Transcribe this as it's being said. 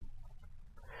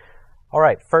All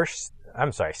right,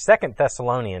 Second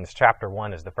Thessalonians chapter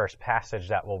 1 is the first passage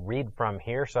that we'll read from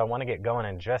here. So I want to get going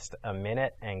in just a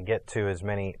minute and get to as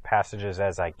many passages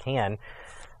as I can.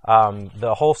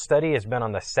 The whole study has been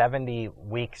on the 70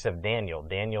 weeks of Daniel,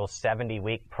 Daniel's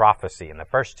 70-week prophecy. In the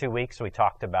first 2 weeks, we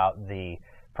talked about the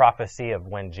prophecy of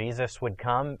when Jesus would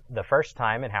come the first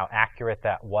time and how accurate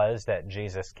that was, that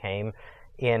Jesus came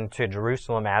into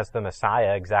Jerusalem as the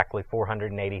Messiah exactly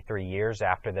 483 years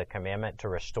after the commandment to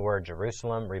restore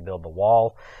Jerusalem, rebuild the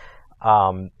wall.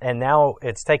 And now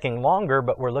it's taking longer,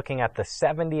 but we're looking at the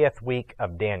 70th week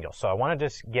of Daniel. So I want to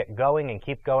just get going and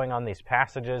keep going on these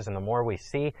passages, and the more we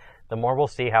see, the more we'll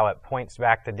see how it points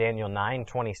back to Daniel 9,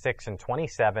 26 and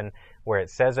 27, where it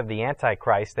says of the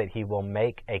Antichrist that he will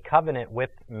make a covenant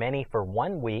with many for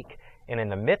 1 week, and in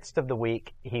the midst of the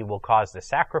week, he will cause the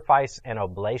sacrifice and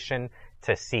oblation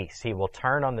to cease. He will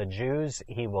turn on the Jews.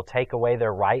 He will take away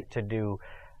their right to do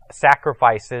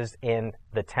sacrifices in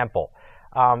the temple.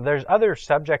 There's other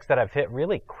subjects that I've hit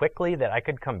really quickly that I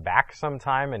could come back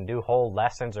sometime and do whole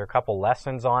lessons or a couple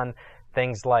lessons on.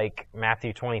 Things like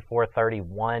Matthew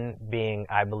 24:31 being,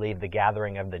 I believe, the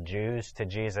gathering of the Jews to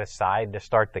Jesus' side to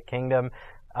start the kingdom.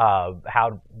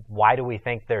 Why do we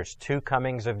think there's two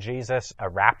comings of Jesus, a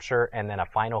rapture and then a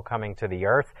final coming to the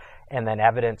earth, and then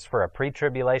evidence for a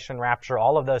pre-tribulation rapture?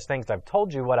 All of those things, I've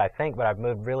told you what I think, but I've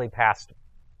moved past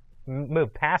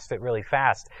it really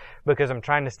fast because I'm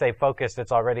trying to stay focused.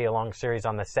 It's already a long series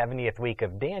on the 70th week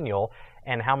of Daniel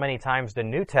and how many times the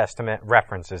New Testament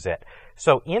references it.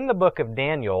 So in the book of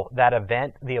Daniel, that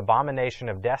event, the abomination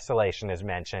of desolation, is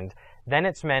mentioned. Then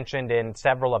it's mentioned in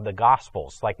several of the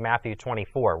Gospels, like Matthew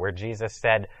 24, where Jesus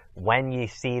said, "When ye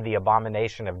see the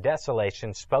abomination of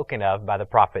desolation spoken of by the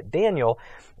prophet Daniel."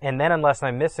 And then, unless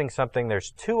I'm missing something,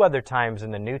 there's 2 other times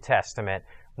in the New Testament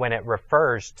when it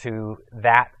refers to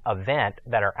that event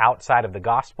that are outside of the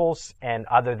Gospels and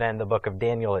other than the book of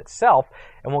Daniel itself.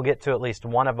 And we'll get to at least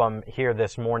one of them here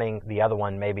this morning, the other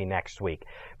one maybe next week.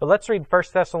 But let's read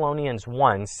 1 Thessalonians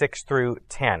 1, 6 through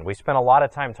 10. We spent a lot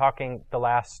of time talking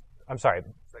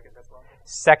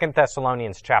Second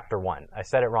Thessalonians chapter 1. I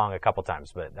said it wrong a couple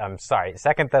times, but I'm sorry.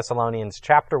 2 Thessalonians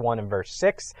chapter 1 and verse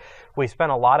 6. We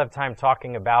spent a lot of time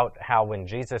talking about how when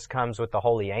Jesus comes with the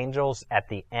holy angels at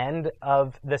the end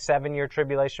of the 7-year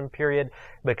tribulation period,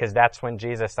 because that's when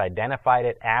Jesus identified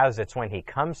it as, it's when he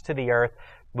comes to the earth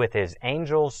with his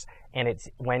angels, and it's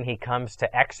when he comes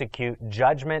to execute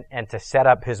judgment and to set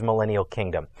up his millennial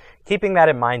kingdom. Keeping that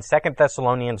in mind, 2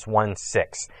 Thessalonians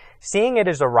 1:6. "Seeing it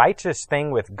is a righteous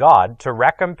thing with God to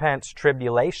recompense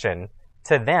tribulation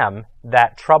to them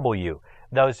that trouble you."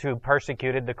 Those who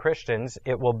persecuted the Christians,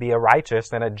 it will be a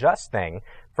righteous and a just thing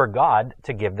for God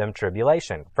to give them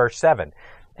tribulation. Verse 7.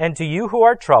 "And to you who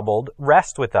are troubled,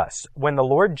 rest with us, when the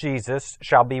Lord Jesus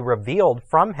shall be revealed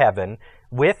from heaven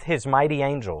with his mighty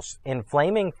angels, in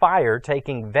flaming fire,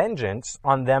 taking vengeance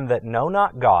on them that know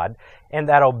not God, and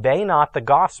that obey not the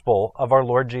gospel of our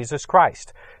Lord Jesus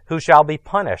Christ, who shall be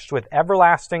punished with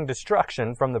everlasting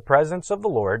destruction from the presence of the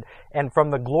Lord, and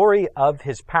from the glory of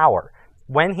his power,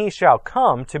 when he shall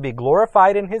come to be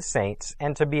glorified in his saints,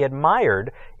 and to be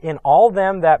admired in all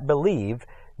them that believe,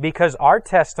 because our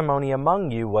testimony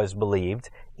among you was believed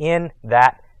in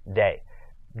that day."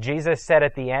 Jesus said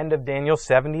at the end of Daniel's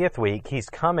 70th week, he's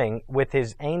coming with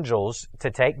his angels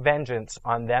to take vengeance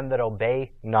on them that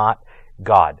obey not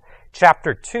God.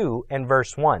 Chapter 2 and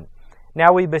verse 1.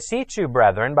 "Now we beseech you,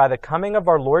 brethren, by the coming of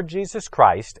our Lord Jesus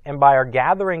Christ, and by our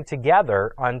gathering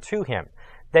together unto him,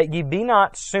 that ye be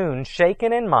not soon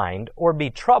shaken in mind, or be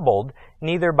troubled,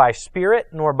 neither by spirit,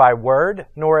 nor by word,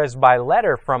 nor as by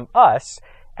letter from us,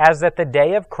 as that the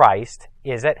day of Christ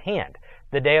is at hand."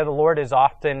 The day of the Lord is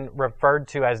often referred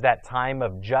to as that time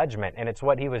of judgment, and it's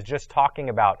what he was just talking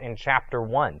about in chapter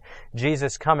 1.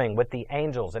 Jesus coming with the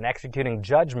angels and executing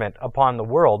judgment upon the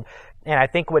world. And I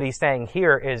think what he's saying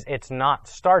here is it's not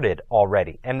started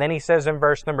already. And then he says in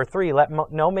verse number 3, "Let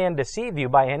no man deceive you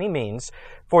by any means,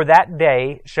 for that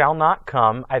day shall not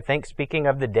come," I think speaking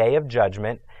of the day of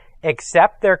judgment,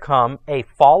 "except there come a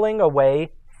falling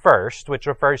away first," which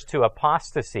refers to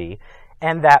apostasy,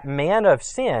 "and that man of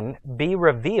sin be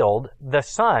revealed, the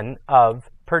son of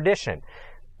perdition."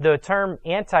 The term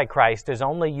Antichrist is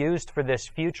only used for this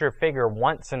future figure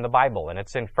once in the Bible, and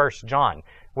it's in 1 John,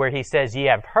 where he says, "Ye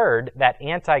have heard that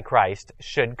Antichrist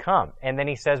should come." And then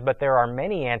he says, "But there are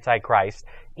many Antichrists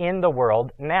in the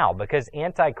world now," because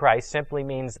Antichrist simply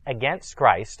means against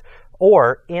Christ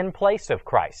or in place of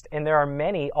Christ. And there are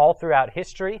many all throughout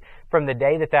history, from the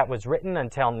day that was written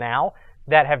until now,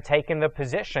 that have taken the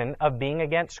position of being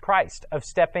against Christ, of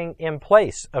stepping in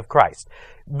place of Christ.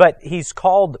 But he's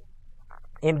called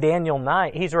In Daniel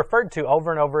 9, he's referred to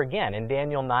over and over again. In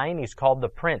Daniel 9, he's called the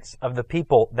prince of the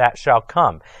people that shall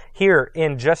come. Here,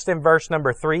 in verse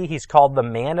number 3, he's called the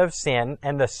man of sin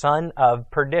and the son of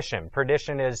perdition.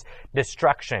 Perdition is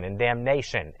destruction and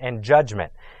damnation and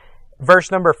judgment.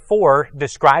 Verse number 4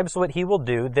 describes what he will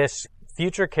do, this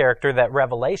future character that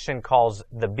Revelation calls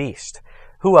the beast,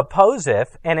 who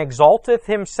opposeth and exalteth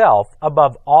himself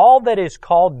above all that is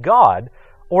called God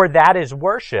or that is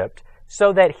worshipped,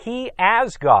 so that he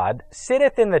as God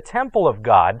sitteth in the temple of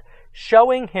God,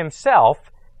 showing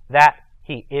himself that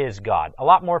he is God. A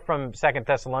lot more from 2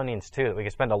 Thessalonians 2 that we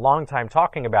could spend a long time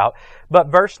talking about.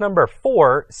 But verse number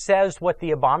 4 says what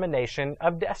the abomination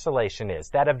of desolation is.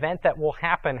 That event that will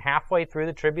happen halfway through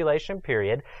the tribulation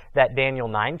period that Daniel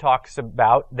 9 talks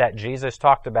about, that Jesus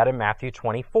talked about in Matthew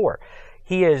 24.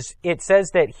 It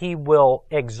says that he will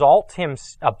he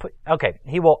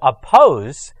will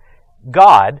oppose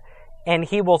God, and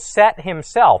he will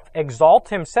exalt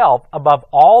himself above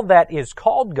all that is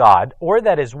called God or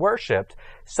that is worshipped,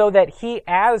 so that he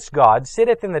as God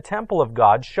sitteth in the temple of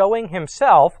God, showing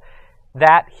himself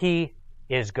that he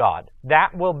is God.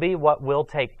 That will be what will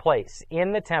take place.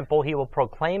 In the temple, he will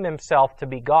proclaim himself to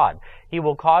be God. He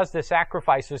will cause the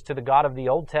sacrifices to the God of the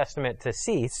Old Testament to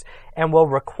cease, and will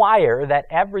require that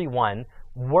everyone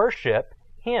worship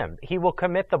him. He will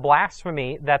commit the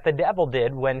blasphemy that the devil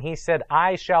did when he said,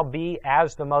 I shall be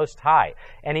as the Most High.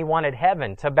 And he wanted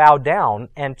heaven to bow down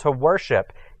and to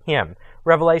worship him.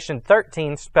 Revelation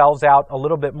 13 spells out a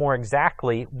little bit more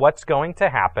exactly what's going to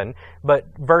happen, but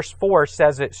verse 4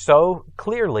 says it so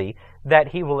clearly that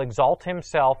he will exalt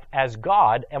himself as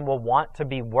God and will want to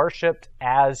be worshipped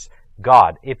as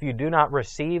God. If you do not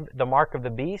receive the mark of the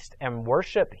beast and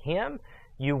worship him,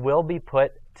 you will be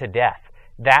put to death.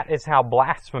 That is how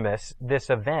blasphemous this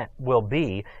event will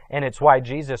be, and it's why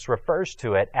Jesus refers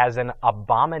to it as an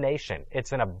abomination.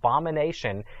 It's an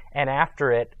abomination, and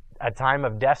after it, a time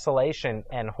of desolation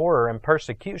and horror and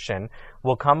persecution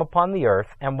will come upon the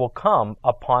earth and will come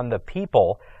upon the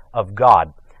people of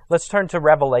God. Let's turn to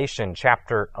Revelation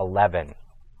chapter 11.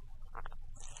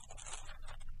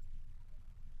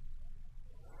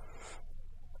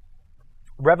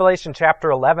 Revelation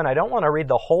chapter 11, I don't want to read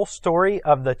the whole story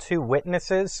of the two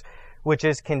witnesses, which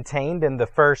is contained in the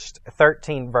first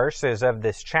 13 verses of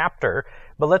this chapter.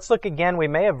 But let's look again. We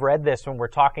may have read this when we're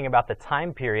talking about the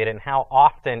time period and how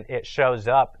often it shows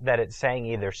up that it's saying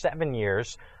either 7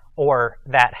 years or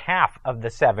that half of the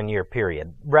 7-year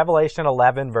period. Revelation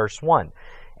 11, verse 1.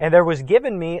 And there was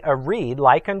given me a reed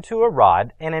like unto a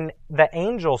rod, and the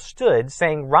angel stood,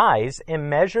 saying, Rise, and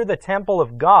measure the temple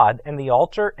of God, and the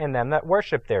altar, and them that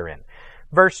worship therein.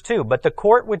 Verse 2, But the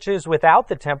court which is without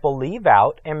the temple leave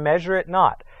out, and measure it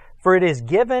not. For it is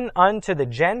given unto the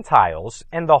Gentiles,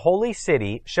 and the holy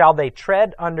city shall they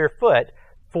tread under foot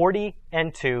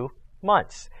 42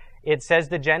 months. It says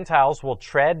the Gentiles will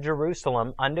tread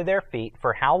Jerusalem under their feet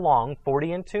for how long?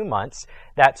 42 months.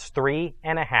 That's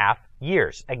 3.5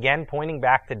 years. Again, pointing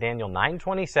back to Daniel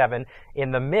 9:27, in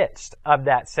the midst of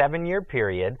that 7-year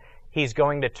period, he's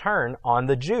going to turn on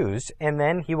the Jews, and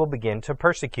then he will begin to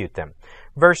persecute them.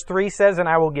 Verse 3 says, And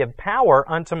I will give power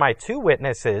unto my 2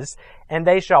 witnesses, and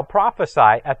they shall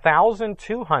prophesy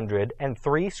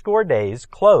 1,260 days,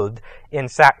 clothed in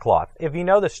sackcloth. If you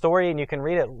know the story, and you can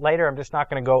read it later, I'm just not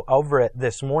going to go over it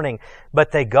this morning,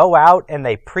 but they go out and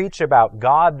they preach about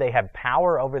God. They have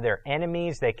power over their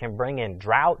enemies. They can bring in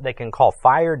drought. They can call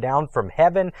fire down from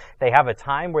heaven. They have a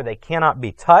time where they cannot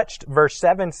be touched. Verse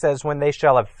 7 says, When they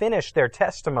shall have finished their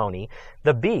testimony,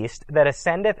 the beast that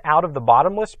ascendeth out of the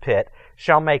bottomless pit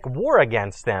shall make war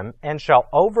against them, and shall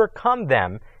overcome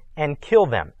them and kill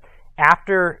them.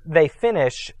 After they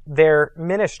finish their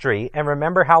ministry, and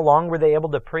remember how long were they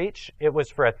able to preach? It was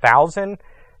for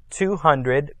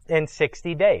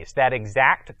 1,260 days, that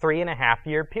exact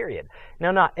 3.5-year period. Now,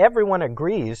 not everyone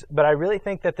agrees, but I really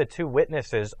think that the 2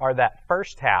 witnesses are that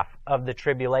first half of the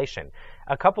tribulation.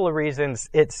 A couple of reasons.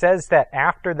 It says that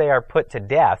after they are put to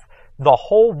death, the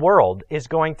whole world is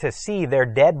going to see their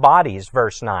dead bodies,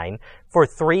 verse 9, for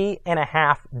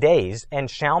 3.5 days, and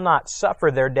shall not suffer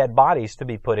their dead bodies to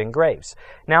be put in graves.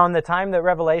 Now, in the time that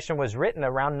Revelation was written,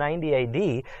 around 90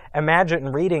 AD,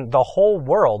 imagine reading the whole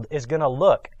world is going to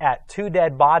look at 2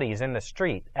 dead bodies in the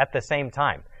street at the same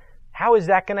time. How is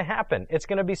that going to happen? It's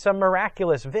going to be some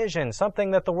miraculous vision,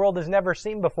 something that the world has never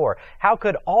seen before. How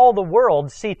could all the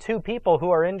world see 2 people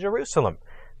who are in Jerusalem?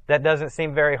 That doesn't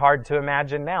seem very hard to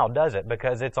imagine now, does it?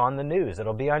 Because it's on the news.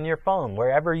 It'll be on your phone,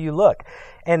 wherever you look.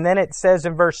 And then it says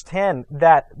in verse 10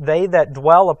 that they that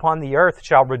dwell upon the earth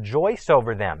shall rejoice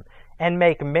over them and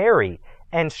make merry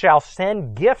and shall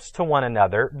send gifts to one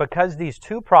another, because these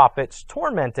two prophets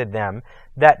tormented them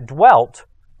that dwelt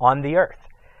on the earth.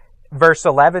 Verse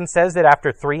 11 says that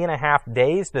after 3.5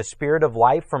 days, the Spirit of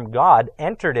life from God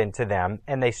entered into them,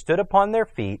 and they stood upon their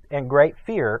feet, and great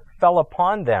fear fell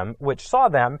upon them which saw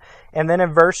them. And then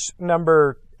in verse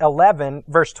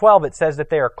 12, it says that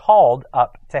they are called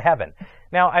up to heaven.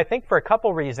 Now, I think for a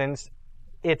couple reasons,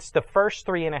 it's the first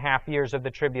 3.5 years of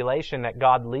the tribulation that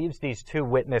God leaves these two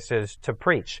witnesses to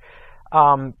preach.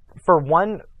 For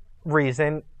one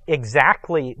reason,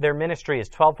 exactly their ministry is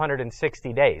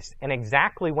 1,260 days. And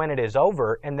exactly when it is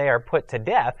over and they are put to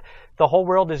death, the whole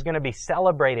world is going to be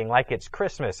celebrating like it's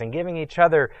Christmas and giving each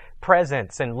other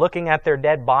presents and looking at their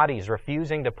dead bodies,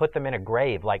 refusing to put them in a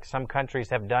grave like some countries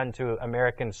have done to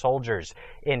American soldiers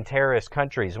in terrorist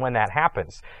countries when that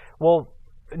happens. Well,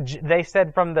 they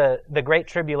said from the Great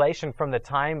Tribulation, from the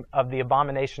time of the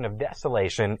abomination of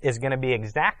desolation, is going to be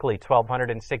exactly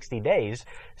 1,260 days.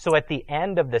 So at the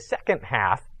end of the second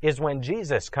half is when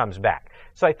Jesus comes back.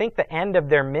 So I think the end of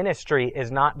their ministry is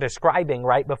not describing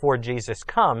right before Jesus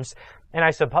comes. And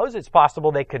I suppose it's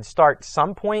possible they could start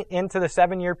some point into the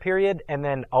 7-year period and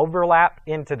then overlap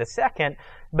into the second.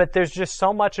 But there's just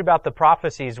so much about the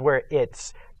prophecies where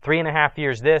it's 3.5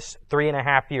 years this,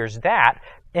 3.5 years that.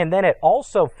 And then it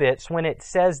also fits when it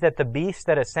says that the beast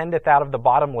that ascendeth out of the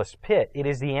bottomless pit, it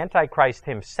is the Antichrist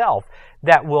himself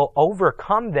that will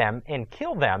overcome them and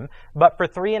kill them. But for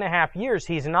 3.5 years,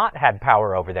 he's not had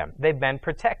power over them. They've been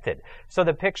protected. So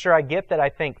the picture I get that I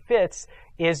think fits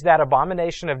is that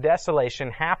abomination of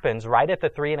desolation happens right at the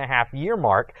 3.5 year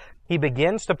mark. He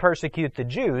begins to persecute the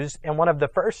Jews, and one of the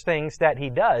first things that he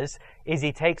does is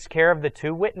he takes care of the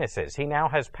two witnesses. He now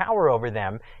has power over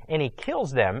them, and he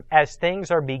kills them as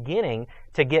things are beginning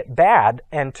to get bad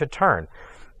and to turn.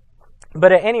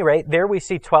 But at any rate, there we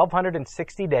see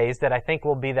 1,260 days that I think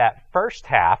will be that first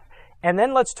half. And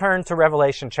then let's turn to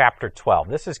Revelation chapter 12.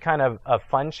 This is kind of a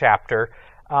fun chapter.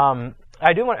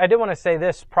 I did want to say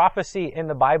this. Prophecy in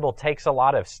the Bible takes a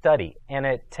lot of study, and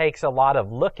it takes a lot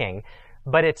of looking,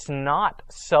 but it's not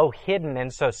so hidden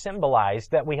and so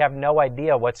symbolized that we have no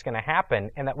idea what's going to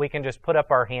happen and that we can just put up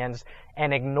our hands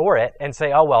and ignore it and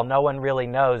say, oh, well, no one really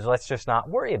knows. Let's just not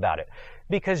worry about it.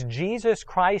 Because Jesus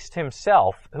Christ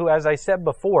himself, who, as I said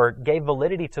before, gave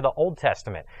validity to the Old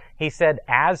Testament, he said,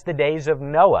 as the days of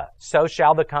Noah, so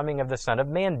shall the coming of the Son of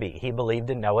Man be. He believed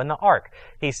in Noah and the ark.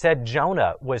 He said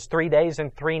Jonah was 3 days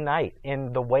and 3 nights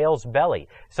in the whale's belly.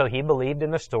 So he believed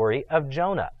in the story of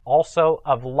Jonah. Also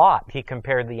of Lot, he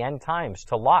compared the end times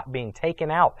to Lot being taken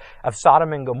out of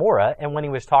Sodom and Gomorrah. And when he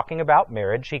was talking about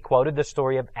marriage, he quoted the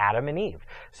story of Adam and Eve.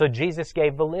 So Jesus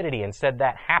gave validity and said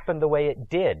that happened the way it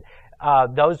did.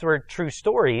 Those were true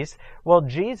stories. Well,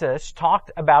 Jesus talked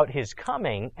about his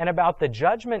coming and about the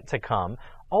judgment to come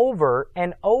over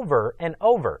and over and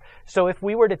over. So if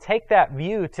we were to take that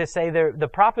view to say the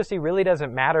prophecy really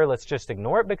doesn't matter, let's just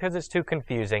ignore it because it's too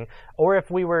confusing. Or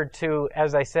if we were to,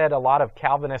 as I said, a lot of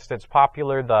Calvinists, it's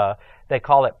popular, they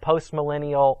call it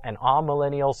post-millennial and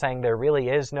amillennial, saying there really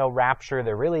is no rapture,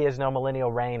 there really is no millennial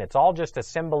reign. It's all just a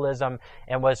symbolism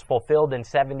and was fulfilled in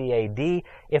 70 AD.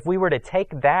 If we were to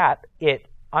take that, it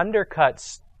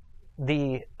undercuts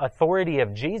the authority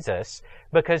of Jesus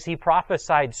because he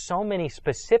prophesied so many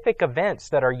specific events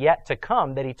that are yet to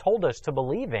come that he told us to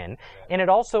believe in. And it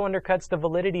also undercuts the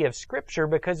validity of Scripture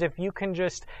because if you can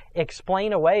just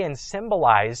explain away and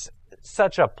symbolize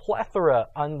such a plethora,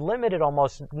 unlimited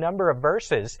almost number of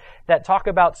verses that talk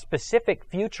about specific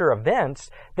future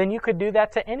events, then you could do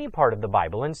that to any part of the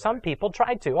Bible. And some people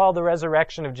tried to. Oh, the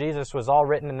resurrection of Jesus was all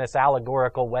written in this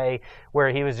allegorical way where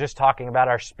he was just talking about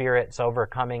our spirits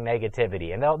overcoming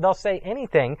negativity. And they'll say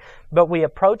anything, but we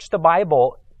approach the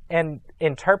Bible and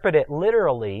interpret it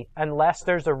literally unless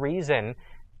there's a reason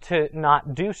to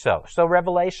not do so. So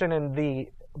Revelation and the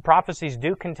prophecies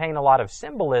do contain a lot of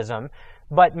symbolism,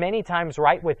 but many times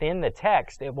right within the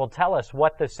text, it will tell us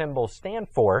what the symbols stand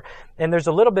for. And there's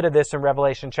a little bit of this in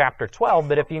Revelation chapter 12,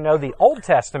 but if you know the Old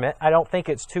Testament, I don't think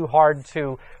it's too hard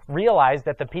to realize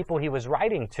that the people he was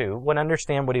writing to would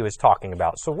understand what he was talking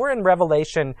about. So we're in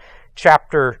Revelation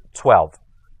chapter 12.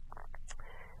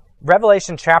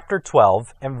 Revelation chapter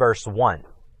 12 and verse 1.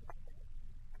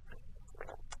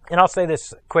 And I'll say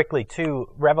this quickly too.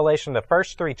 Revelation, the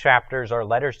first 3 chapters are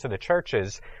letters to the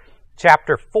churches.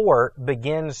 Chapter 4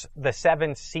 begins the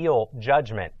 7 seal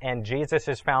judgment, and Jesus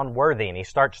is found worthy, and he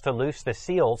starts to loose the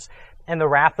seals, and the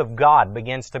wrath of God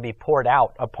begins to be poured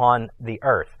out upon the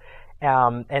earth.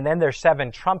 And then there's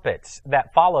 7 trumpets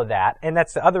that follow that, and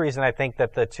that's the other reason I think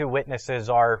that the 2 witnesses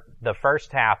are the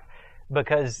first half.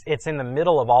 because it's in the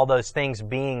middle of all those things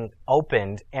being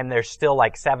opened, and there's still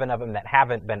like 7 of them that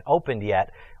haven't been opened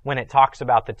yet when it talks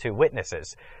about the 2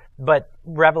 witnesses. But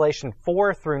Revelation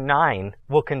 4 through 9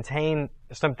 will contain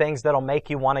some things that'll make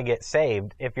you want to get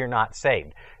saved if you're not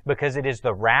saved, because it is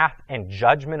the wrath and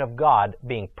judgment of God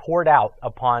being poured out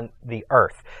upon the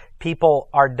earth. People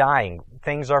are dying.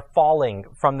 Things are falling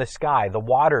from the sky. The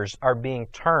waters are being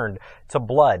turned to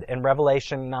blood. And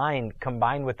Revelation 9,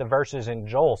 combined with the verses in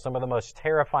Joel, some of the most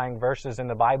terrifying verses in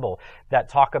the Bible that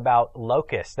talk about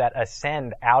locusts that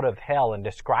ascend out of hell and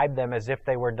describe them as if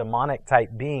they were demonic type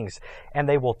beings, and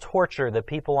they will torture the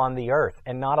people on the earth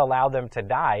and not allow them to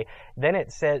die. Then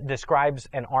it describes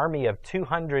an army of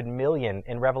 200 million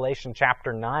in Revelation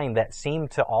chapter 9 that seem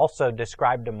to also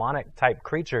describe demonic type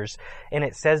creatures. And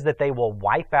it says that they will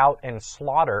wipe out and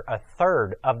slaughter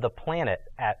 1/3 of the planet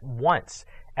at once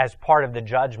as part of the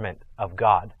judgment of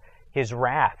God. His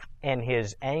wrath and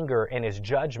his anger and his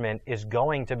judgment is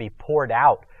going to be poured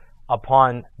out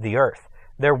upon the earth.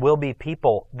 There will be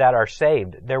people that are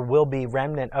saved. There will be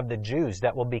remnant of the Jews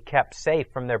that will be kept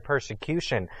safe from their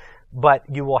persecution. But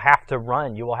you will have to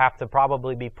run. You will have to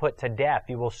probably be put to death.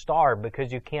 You will starve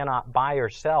because you cannot buy or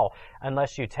sell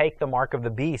unless you take the mark of the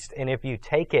beast. And if you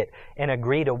take it and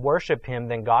agree to worship him,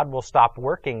 then God will stop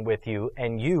working with you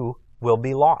and you will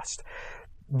be lost.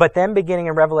 But then beginning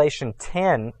in Revelation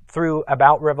 10 through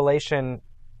about Revelation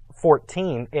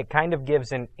 14, it kind of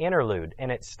gives an interlude,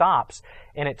 and it stops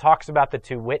and it talks about the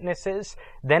 2 witnesses.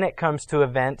 Then it comes to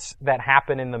events that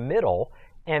happen in the middle,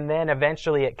 and then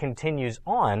eventually it continues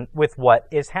on with what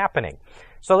is happening.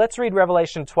 So let's read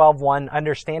Revelation 12:1,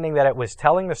 understanding that it was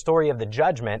telling the story of the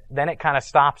judgment. Then it kind of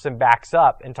stops and backs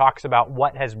up and talks about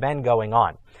what has been going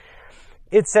on.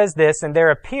 It says this, "And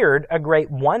there appeared a great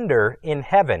wonder in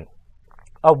heaven,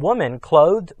 a woman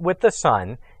clothed with the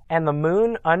sun, and the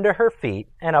moon under her feet,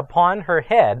 and upon her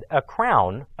head a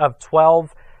crown of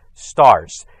 12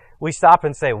 stars." We stop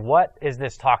and say, what is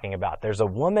this talking about? There's a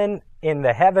woman in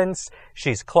the heavens.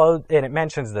 She's clothed, and it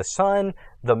mentions the sun,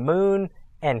 the moon,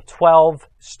 and 12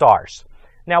 stars.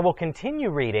 Now we'll continue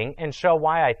reading and show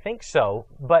why I think so,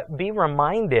 but be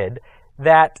reminded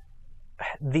that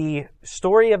the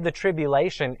story of the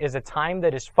tribulation is a time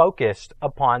that is focused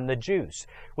upon the Jews.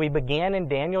 We began in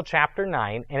Daniel chapter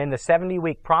 9, and in the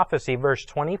 70-week prophecy, verse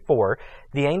 24,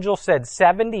 the angel said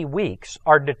 70 weeks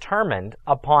are determined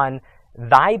upon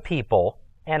thy people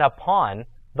and upon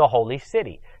the holy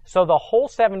city. So the whole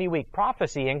 70-week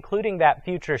prophecy, including that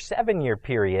future 7-year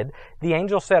period, the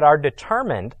angel said are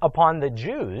determined upon the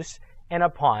Jews and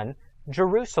upon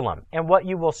Jerusalem. And what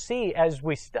you will see as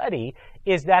we study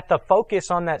is that the focus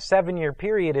on that 7-year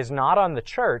period is not on the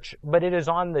church, but it is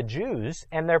on the Jews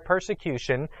and their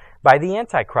persecution by the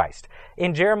Antichrist.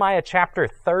 In Jeremiah chapter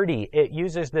 30, it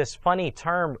uses this funny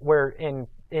term where in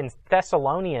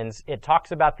Thessalonians, it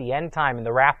talks about the end time and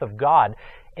the wrath of God.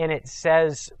 And it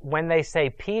says, when they say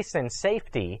peace and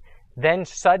safety, then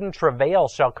sudden travail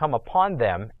shall come upon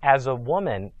them as a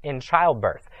woman in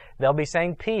childbirth. They'll be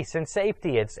saying peace and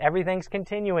safety. Everything's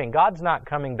continuing. God's not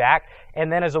coming back.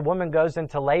 And then as a woman goes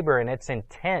into labor and it's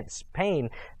intense pain,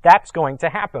 that's going to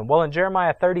happen. Well, in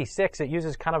Jeremiah 36, it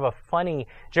uses kind of a funny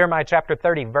Jeremiah chapter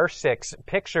 30, verse 6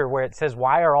 picture where it says,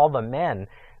 why are all the men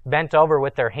bent over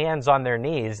with their hands on their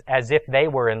knees as if they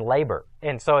were in labor?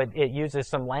 And so it uses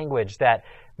some language that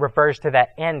refers to that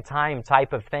end time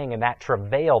type of thing and that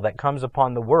travail that comes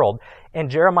upon the world.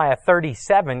 And Jeremiah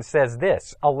 37 says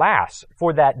this, alas,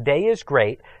 for that day is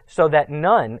great, so that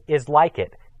none is like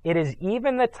it. It is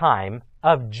even the time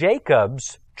of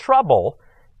Jacob's trouble,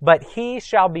 but he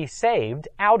shall be saved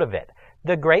out of it.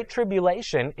 The Great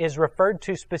Tribulation is referred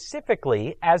to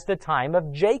specifically as the time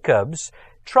of Jacob's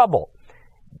trouble.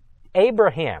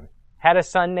 Abraham had a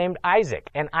son named Isaac,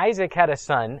 and Isaac had a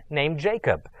son named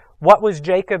Jacob. What was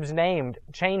Jacob's name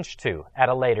changed to at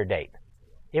a later date?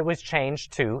 It was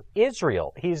changed to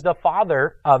Israel. He's the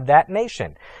father of that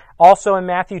nation. Also in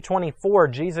Matthew 24,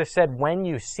 Jesus said, when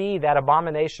you see that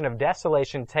abomination of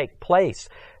desolation take place,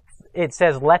 it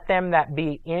says, let them that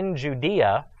be in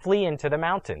Judea flee into the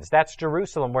mountains. That's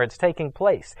Jerusalem where it's taking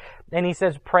place. And he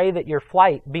says, pray that your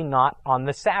flight be not on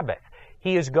the Sabbath.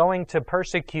 He is going to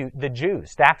persecute the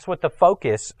Jews. That's what the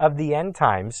focus of the end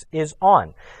times is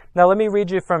on. Now let me read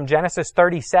you from Genesis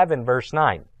 37, verse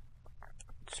 9.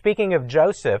 Speaking of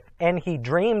Joseph, and he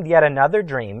dreamed yet another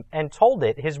dream, and told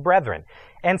it his brethren,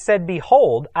 and said,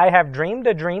 behold, I have dreamed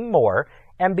a dream more,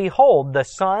 and behold, the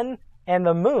sun and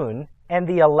the moon and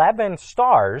the 11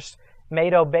 stars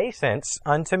made obeisance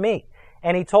unto me.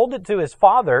 And he told it to his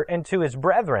father and to his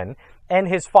brethren, And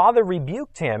his father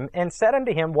rebuked him and said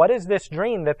unto him, What is this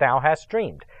dream that thou hast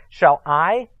dreamed? Shall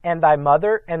I and thy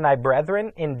mother and thy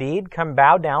brethren indeed come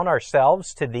bow down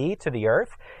ourselves to thee to the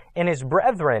earth? And his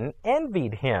brethren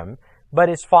envied him, but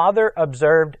his father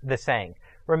observed the saying.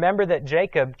 Remember that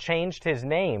Jacob changed his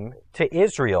name to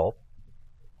Israel,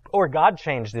 or God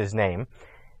changed his name.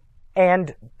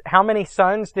 And how many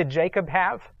sons did Jacob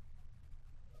have?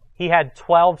 He had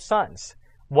 12 sons.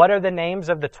 What are the names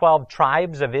of the 12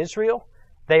 tribes of Israel?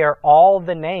 They are all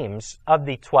the names of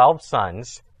the 12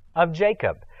 sons of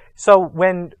Jacob. So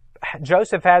when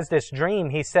Joseph has this dream,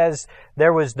 he says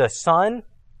there was the sun,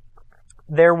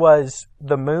 there was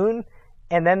the moon,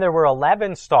 and then there were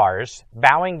 11 stars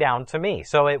bowing down to me.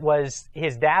 So it was,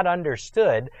 his dad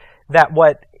understood that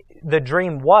what the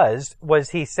dream was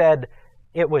he said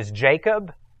it was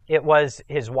Jacob, it was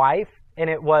his wife, and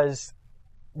it was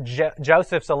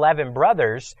Joseph's 11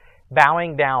 brothers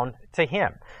bowing down to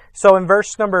him. So in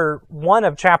verse number 1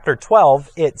 of chapter 12,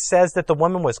 it says that the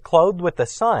woman was clothed with the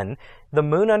sun, the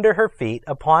moon under her feet,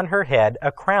 upon her head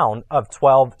a crown of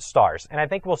 12 stars. And I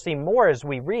think we'll see more as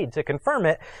we read to confirm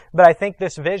it, but I think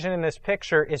this vision in this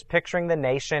picture is picturing the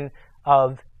nation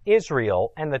of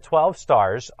Israel, and the 12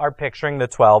 stars are picturing the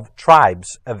 12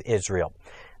 tribes of Israel.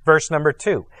 Verse number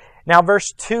 2. Now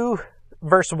verse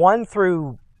 1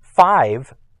 through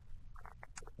 5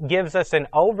 gives us an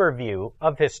overview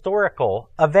of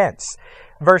historical events.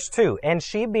 Verse 2, And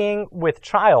she being with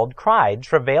child cried,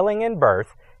 travailing in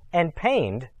birth, and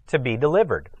pained to be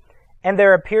delivered. And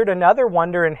there appeared another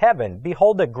wonder in heaven.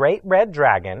 Behold, a great red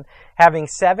dragon, having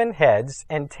 7 heads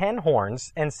and 10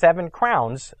 horns, and 7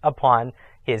 crowns upon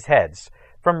his heads.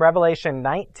 From Revelation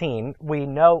 19, we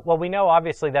know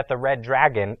obviously that the red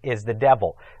dragon is the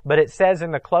devil. But it says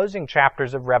in the closing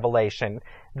chapters of Revelation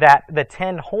that the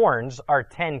 10 horns are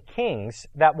 10 kings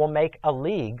that will make a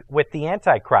league with the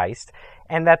Antichrist,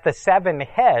 and that the 7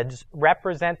 heads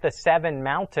represent the 7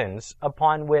 mountains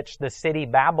upon which the city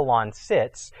Babylon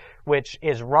sits, which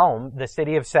is Rome, the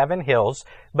city of 7 hills,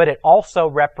 but it also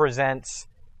represents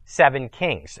 7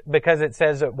 kings, because it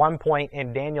says at one point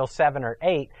in Daniel 7 or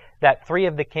 8 that 3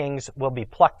 of the kings will be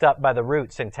plucked up by the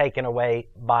roots and taken away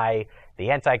by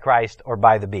the Antichrist or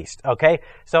by the beast. Okay?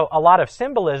 So a lot of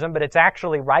symbolism, but it's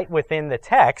actually right within the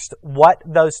text what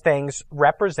those things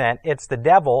represent. It's the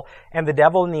devil, and the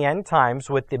devil in the end times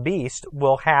with the beast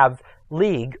will have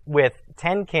league with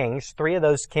 10 kings. 3 of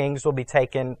those kings will be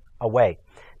taken away.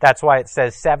 That's why it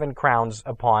says 7 crowns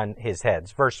upon his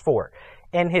heads. Verse 4.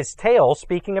 And his tail,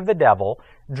 speaking of the devil,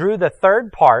 drew the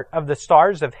 3rd part of the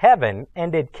stars of heaven,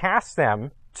 and did cast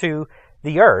them to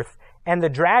the earth. And the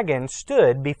dragon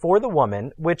stood before the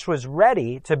woman, which was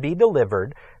ready to be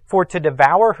delivered, for to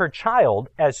devour her child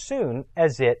as soon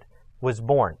as it was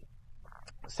born.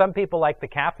 Some people, like the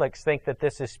Catholics, think that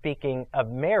this is speaking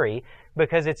of Mary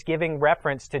because it's giving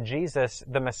reference to Jesus,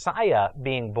 the Messiah,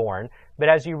 being born. But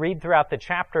as you read throughout the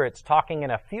chapter, it's talking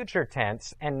in a future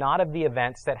tense and not of the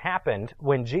events that happened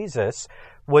when Jesus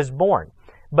was born.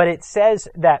 But it says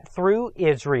that through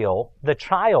Israel, the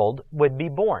child would be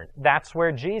born. That's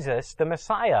where Jesus, the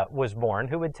Messiah, was born,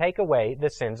 who would take away the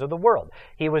sins of the world.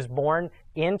 He was born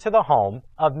into the home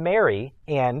of Mary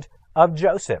and of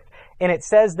Joseph. And it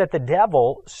says that the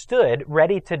devil stood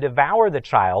ready to devour the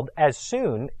child as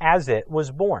soon as it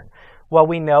was born. Well,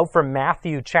 we know from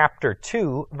Matthew chapter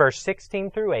 2, verse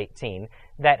 16 through 18,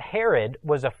 that Herod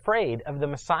was afraid of the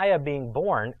Messiah being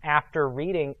born after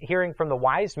hearing from the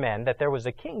wise men that there was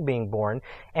a king being born,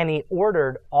 and he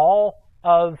ordered all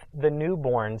of the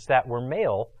newborns that were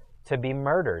male to be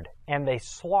murdered. And they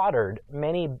slaughtered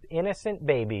many innocent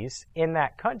babies in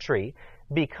that country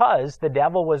because the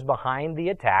devil was behind the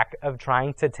attack of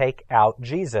trying to take out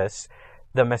Jesus,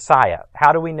 the Messiah.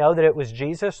 How do we know that it was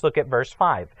Jesus? Look at verse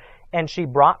 5. And she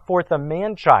brought forth a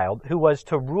man-child who was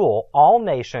to rule all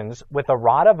nations with a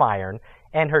rod of iron,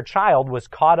 and her child was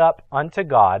caught up unto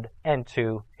God and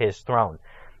to his throne.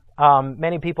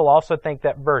 Many people also think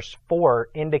that verse 4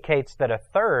 indicates that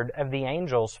 1/3 of the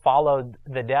angels followed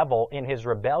the devil in his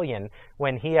rebellion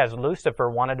when he, as Lucifer,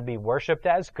 wanted to be worshipped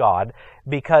as God,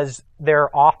 because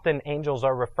angels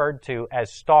are referred to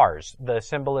as stars. The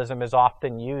symbolism is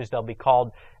often used. They'll be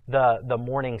called the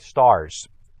morning stars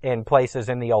in places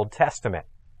in the Old Testament.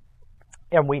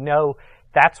 And we know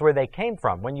that's where they came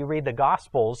from. When you read the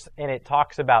Gospels and it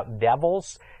talks about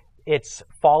devils, it's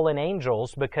fallen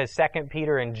angels, because 2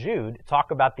 Peter and Jude talk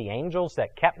about the angels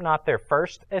that kept not their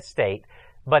first estate,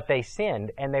 but they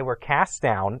sinned and they were cast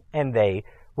down and they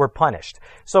were punished.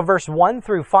 So verse 1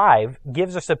 through 5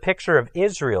 gives us a picture of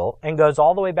Israel and goes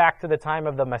all the way back to the time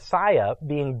of the Messiah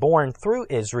being born through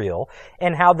Israel,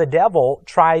 and how the devil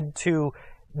tried to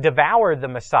devour the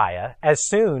Messiah as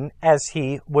soon as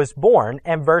he was born.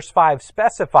 And verse 5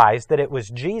 specifies that it was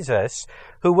Jesus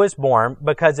who was born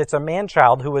because it's a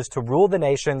man-child who was to rule the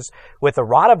nations with a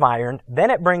rod of iron. Then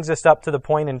it brings us up to the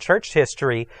point in church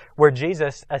history where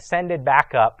Jesus ascended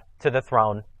back up to the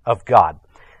throne of God.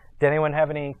 Did anyone have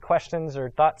any questions or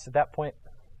thoughts at that point?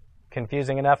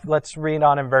 Confusing enough? Let's read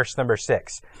on in verse number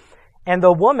 6. And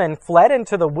the woman fled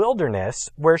into the wilderness,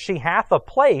 where she hath a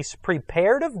place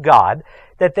prepared of God,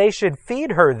 that they should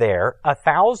feed her there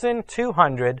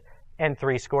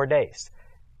 1,260 days.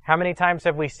 How many times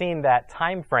have we seen that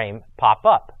time frame pop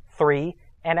up?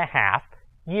 3.5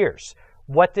 years.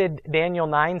 What did Daniel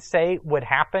 9 say would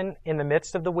happen in the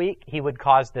midst of the week? He would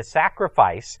cause the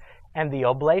sacrifice and the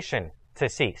oblation to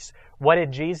cease. What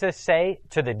did Jesus say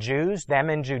to the Jews,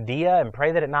 them in Judea, and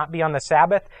pray that it not be on the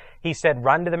Sabbath? He said,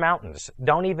 run to the mountains.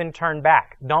 Don't even turn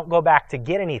back. Don't go back to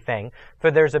get anything, for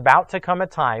there's about to come a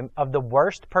time of the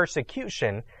worst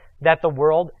persecution that the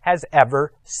world has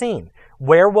ever seen.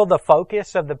 Where will the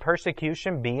focus of the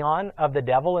persecution be on of the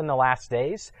devil in the last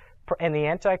days? And the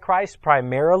Antichrist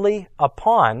primarily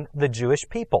upon the Jewish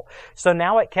people. So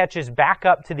now it catches back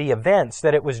up to the events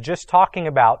that it was just talking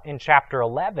about in chapter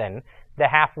 11, the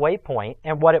halfway point,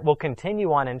 and what it will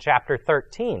continue on in chapter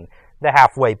 13, the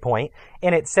halfway point.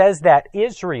 And it says that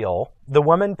Israel, the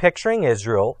woman picturing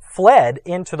Israel, fled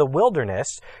into the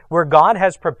wilderness where God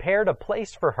has prepared a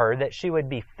place for her that she would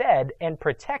be fed and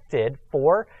protected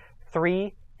for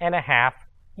 3.5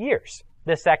 years,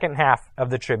 the second half of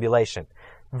the tribulation.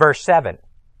 Verse 7.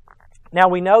 Now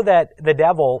we know that the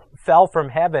devil fell from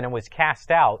heaven and was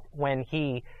cast out when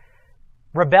he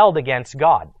rebelled against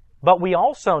God. But we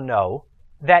also know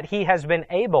that he has been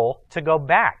able to go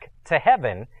back to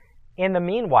heaven in the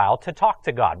meanwhile to talk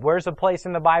to God. Where's a place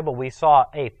in the Bible we saw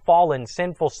a fallen,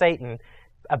 sinful Satan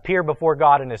appear before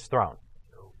God in his throne?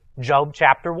 Job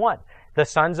chapter 1. The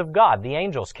sons of God, the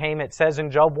angels, came, it says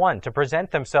in Job 1, to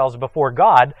present themselves before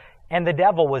God, and the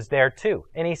devil was there too.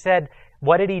 And he said,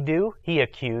 what did he do? He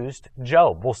accused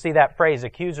Job. We'll see that phrase,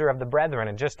 accuser of the brethren,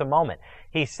 in just a moment.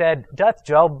 He said, doth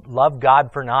Job love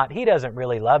God for naught? He doesn't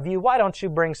really love you. Why don't you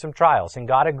bring some trials? And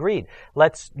God agreed.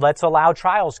 Let's allow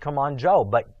trials come on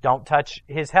Job, but don't touch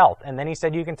his health. And then he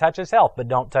said, you can touch his health, but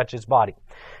don't touch his body.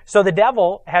 So the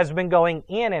devil has been going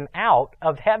in and out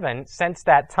of heaven since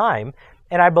that time.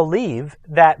 And I believe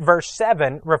that verse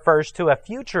 7 refers to a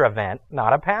future event,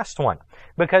 not a past one,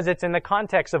 because it's in the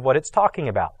context of what it's talking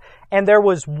about. And there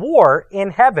was war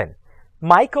in heaven.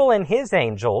 Michael and his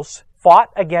angels fought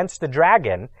against the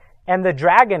dragon, and the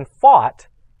dragon fought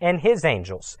and his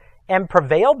angels, and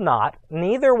prevailed not,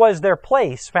 neither was their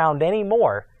place found any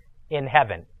more in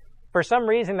heaven. For some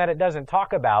reason that it doesn't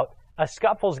talk about, a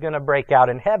scuffle's going to break out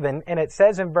in heaven, and it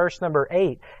says in verse number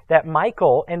 8 that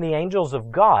Michael and the angels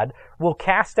of God will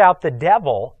cast out the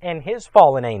devil and his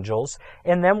fallen angels,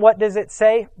 and then what does it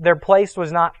say? Their place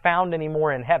was not found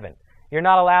anymore in heaven. You're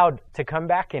not allowed to come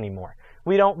back anymore.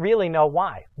 We don't really know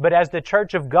why, but as the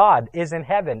church of God is in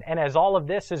heaven, and as all of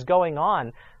this is going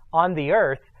on the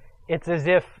earth, it's as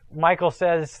if Michael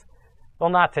says,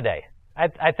 well, not today.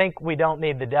 I think we don't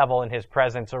need the devil and his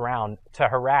presence around to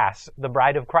harass the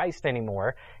bride of Christ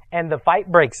anymore. And the fight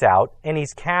breaks out, and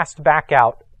he's cast back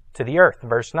out to the earth.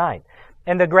 Verse 9.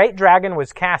 And the great dragon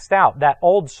was cast out, that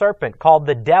old serpent called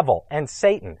the devil and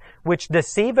Satan, which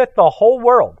deceiveth the whole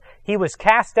world. He was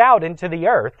cast out into the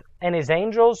earth, and his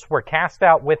angels were cast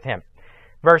out with him.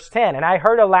 Verse 10, and I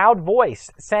heard a loud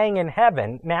voice saying in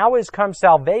heaven, now is come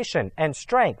salvation and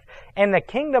strength, and the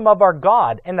kingdom of our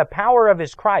God, and the power of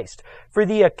his Christ. For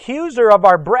the accuser of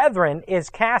our brethren is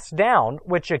cast down,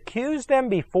 which accused them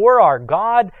before our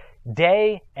God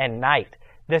day and night.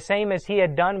 The same as he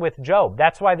had done with Job.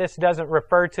 That's why this doesn't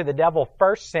refer to the devil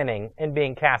first sinning and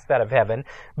being cast out of heaven,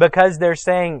 because they're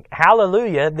saying,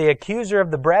 hallelujah, the accuser of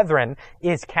the brethren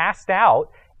is cast out,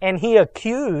 and he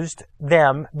accused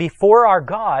them before our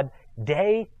God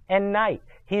day and night.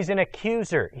 He's an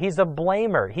accuser. He's a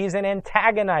blamer. He's an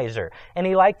antagonizer. And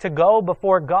he liked to go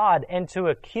before God and to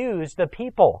accuse the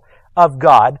people of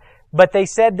God. But they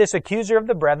said this accuser of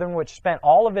the brethren, which spent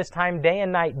all of his time day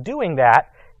and night doing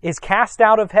that, is cast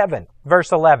out of heaven.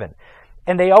 Verse 11.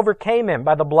 And they overcame him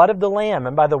by the blood of the Lamb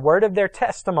and by the word of their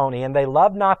testimony, and they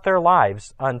loved not their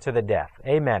lives unto the death.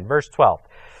 Amen. Verse 12.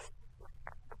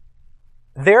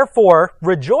 Therefore,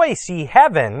 rejoice, ye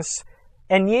heavens,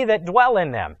 and ye that dwell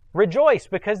in them. Rejoice,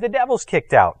 because the devil's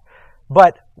kicked out.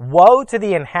 But woe to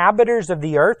the inhabitants of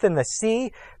the earth and the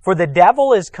sea, for the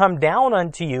devil is come down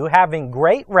unto you, having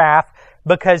great wrath,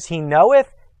 because he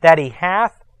knoweth that he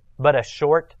hath but a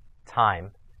short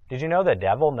time. Did you know the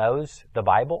devil knows the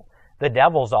Bible? The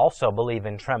devils also believe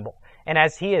and tremble. And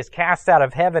as he is cast out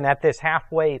of heaven at this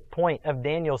halfway point of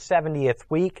Daniel's 70th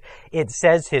week, it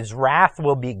says his wrath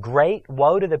will be great.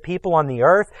 Woe to the people on the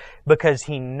earth, because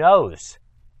he knows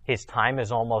his time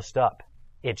is almost up.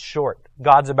 It's short.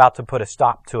 God's about to put a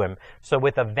stop to him. So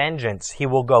with a vengeance, he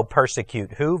will go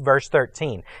persecute. Who? Verse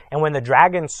 13. And when the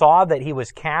dragon saw that he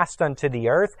was cast unto the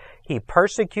earth, he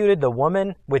persecuted the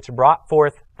woman which brought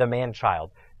forth the man-child.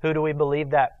 Who do we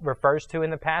believe that refers to in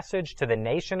the passage? To the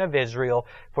nation of Israel.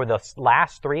 For the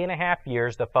last 3.5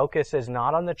 years, the focus is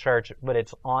not on the church, but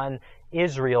it's on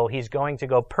Israel. He's going to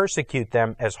go persecute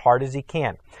them as hard as he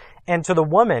can. And to the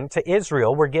woman, to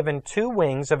Israel, were given 2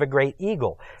 wings of a great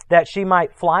eagle, that she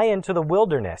might fly into the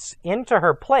wilderness, into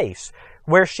her place,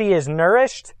 where she is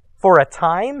nourished for a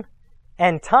time,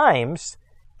 and times,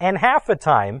 and half a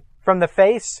time, from the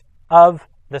face of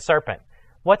the serpent.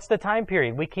 What's the time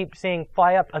period? We keep seeing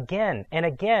fly up again and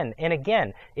again and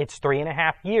again. It's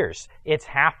 3.5 years. It's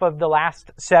half of the last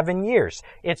 7 years.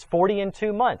 It's 40 and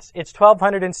 2 months. It's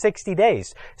 1,260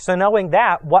 days. So knowing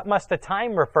that, what must the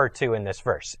time refer to in this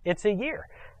verse? It's a year.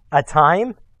 A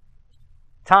time,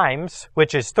 times,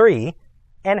 which is 3,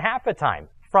 and half a time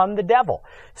from the devil.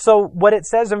 So what it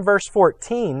says in verse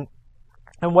 14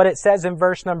 and what it says in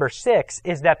verse number 6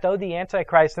 is that though the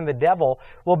Antichrist and the devil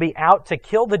will be out to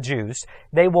kill the Jews,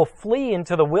 they will flee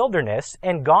into the wilderness,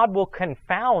 and God will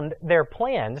confound their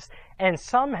plans. And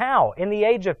somehow, in the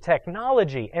age of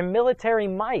technology and military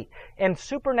might and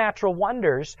supernatural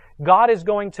wonders, God is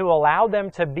going to allow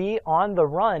them to be on the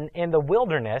run in the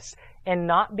wilderness and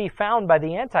not be found by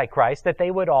the Antichrist, that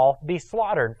they would all be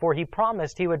slaughtered. For he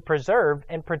promised he would preserve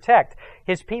and protect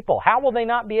his people. How will they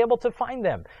not be able to find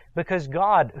them? Because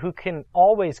God, who can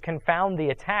always confound the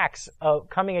attacks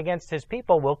coming against his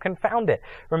people, will confound it.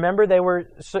 Remember, they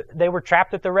were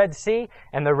trapped at the Red Sea,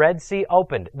 and the Red Sea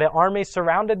opened. The armies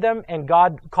surrounded them, and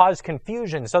God caused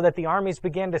confusion so that the armies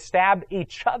began to stab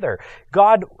each other.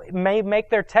 God may make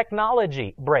their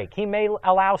technology break. He may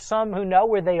allow some who know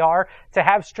where they are to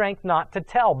have strength not to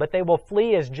tell, but they will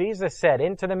flee, as Jesus said,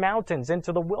 into the mountains,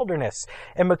 into the wilderness,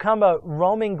 and become a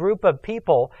roaming group of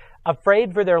people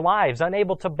afraid for their lives,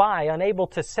 unable to buy, unable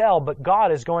to sell, but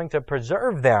God is going to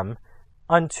preserve them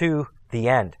unto the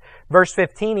end. Verse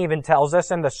 15 even tells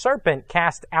us, and the serpent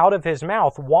cast out of his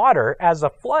mouth water as a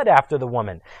flood after the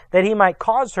woman, that he might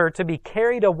cause her to be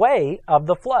carried away of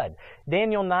the flood.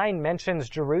 Daniel 9 mentions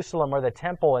Jerusalem or the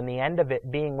temple and the end of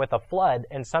it being with a flood,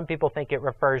 and some people think it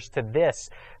refers to this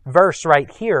verse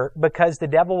right here, because the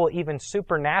devil will even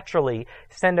supernaturally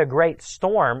send a great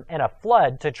storm and a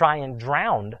flood to try and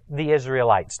drown the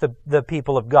Israelites, the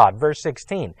people of God. Verse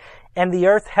 16, and the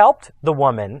earth helped the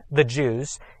woman, the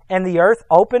Jews, and the earth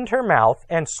opened her mouth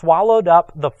and swallowed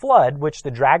up the flood which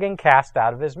the dragon cast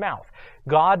out of his mouth.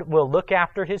 God will look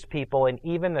after his people, and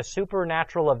even the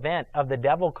supernatural event of the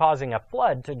devil causing a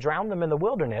flood to drown them in the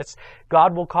wilderness,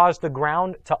 God will cause the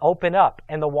ground to open up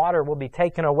and the water will be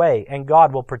taken away, and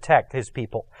God will protect his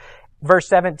people. Verse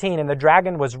 17, and the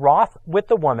dragon was wroth with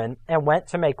the woman and went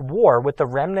to make war with the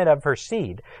remnant of her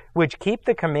seed, which keep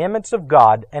the commandments of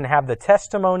God and have the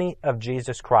testimony of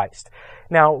Jesus Christ.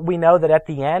 Now, we know that at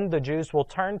the end, the Jews will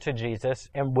turn to Jesus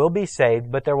and will be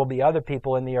saved, but there will be other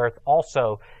people in the earth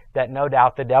also that no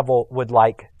doubt the devil would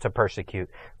like to persecute.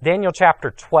 Daniel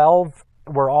chapter 12,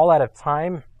 we're all out of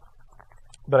time,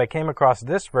 but I came across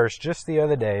this verse just the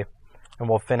other day, and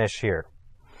we'll finish here.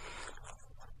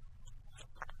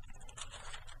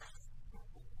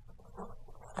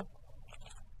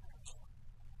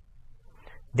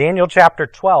 Daniel chapter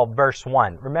 12, verse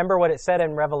 1. Remember what it said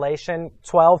in Revelation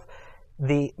 12?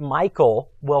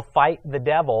 Michael will fight the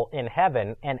devil in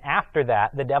heaven, and after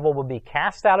that, the devil will be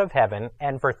cast out of heaven,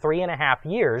 and for 3.5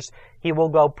 years, he will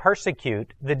go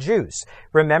persecute the Jews.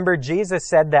 Remember, Jesus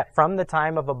said that from the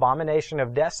time of abomination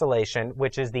of desolation,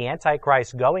 which is the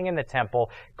Antichrist going in the temple,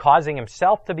 causing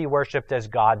himself to be worshipped as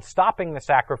God, stopping the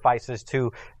sacrifices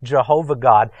to Jehovah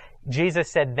God, Jesus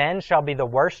said, then shall be the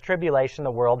worst tribulation the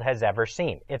world has ever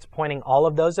seen. It's pointing all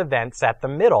of those events at the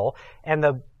middle and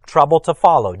the trouble to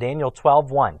follow. Daniel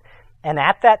 12:1. And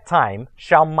at that time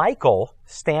shall Michael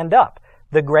stand up,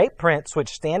 the great prince which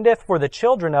standeth for the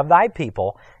children of thy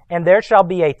people, and there shall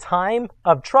be a time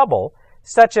of trouble,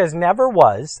 such as never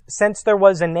was, since there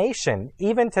was a nation,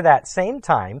 even to that same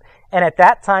time. And at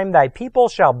that time thy people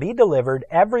shall be delivered,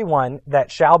 every one that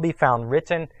shall be found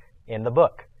written in the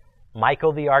book.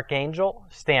 Michael the archangel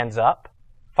stands up,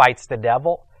 fights the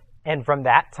devil, and from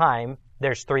that time,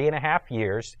 there's 3.5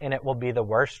 years, and it will be the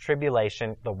worst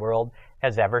tribulation the world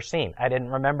has ever seen. I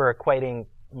didn't remember equating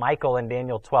Michael in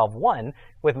Daniel 12:1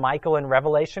 with Michael in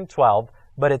Revelation 12,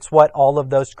 but it's what all of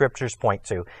those scriptures point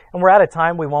to. And we're out of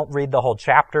time. We won't read the whole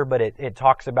chapter, but it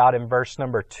talks about in verse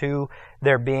number 2,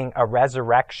 there being a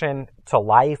resurrection to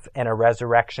life and a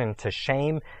resurrection to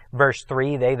shame. Verse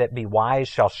 3, they that be wise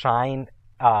shall shine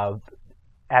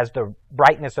as the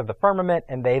brightness of the firmament,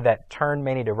 and they that turn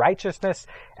many to righteousness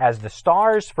as the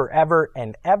stars forever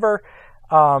and ever.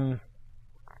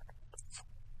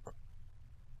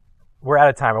 We're out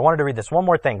of time. I wanted to read this one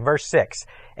more thing. Verse 6.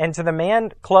 And to the man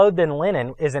clothed in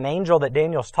linen is an angel that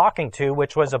Daniel's talking to,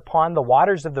 which was upon the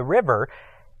waters of the river.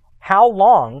 How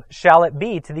long shall it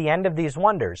be to the end of these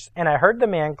wonders? And I heard the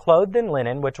man clothed in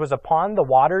linen, which was upon the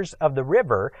waters of the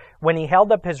river, when he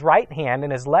held up his right hand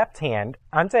and his left hand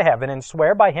unto heaven, and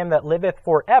swear by him that liveth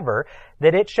forever,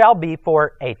 that it shall be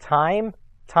for a time,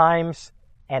 times,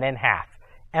 and an half.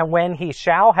 And when he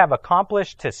shall have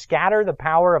accomplished to scatter the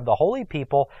power of the holy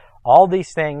people, all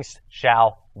these things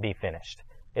shall be finished.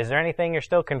 Is there anything you're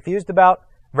still confused about?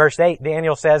 Verse 8,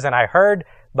 Daniel says, and I heard,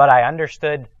 but I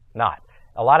understood not.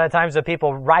 A lot of times the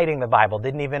people writing the Bible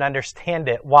didn't even understand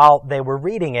it while they were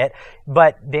reading it.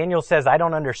 But Daniel says, I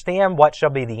don't understand what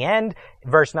shall be the end.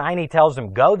 Verse 9, he tells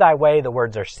them, go thy way. The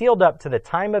words are sealed up to the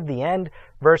time of the end.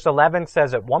 Verse 11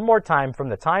 says it one more time, from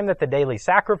the time that the daily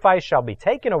sacrifice shall be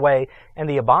taken away, and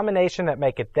the abomination that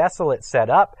maketh desolate set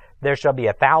up, there shall be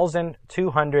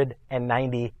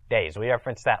 1,290 days. We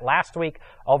referenced that last week.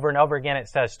 Over and over again, it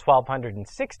says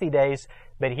 1,260 days.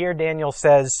 But here Daniel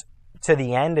says, to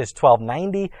the end is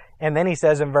 1290. And then he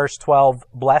says in verse 12,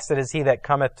 blessed is he that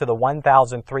cometh to the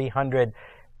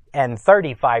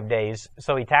 1,335 days.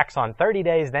 So he tacks on 30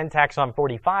 days, then tacks on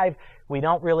 45. We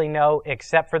don't really know,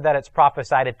 except for that it's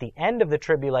prophesied at the end of the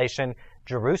tribulation,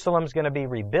 Jerusalem's going to be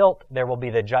rebuilt. There will be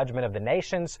the judgment of the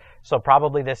nations. So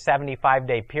probably this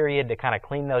 75-day period to kind of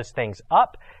clean those things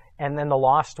up. And then the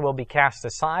lost will be cast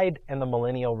aside, and the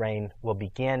millennial reign will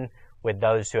begin with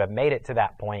those who have made it to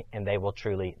that point, and they will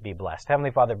truly be blessed. Heavenly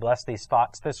Father, bless these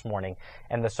thoughts this morning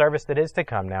and the service that is to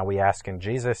come. Now we ask in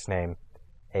Jesus' name,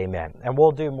 amen. And we'll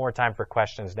do more time for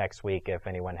questions next week if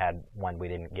anyone had one we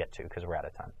didn't get to, because we're out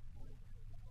of time.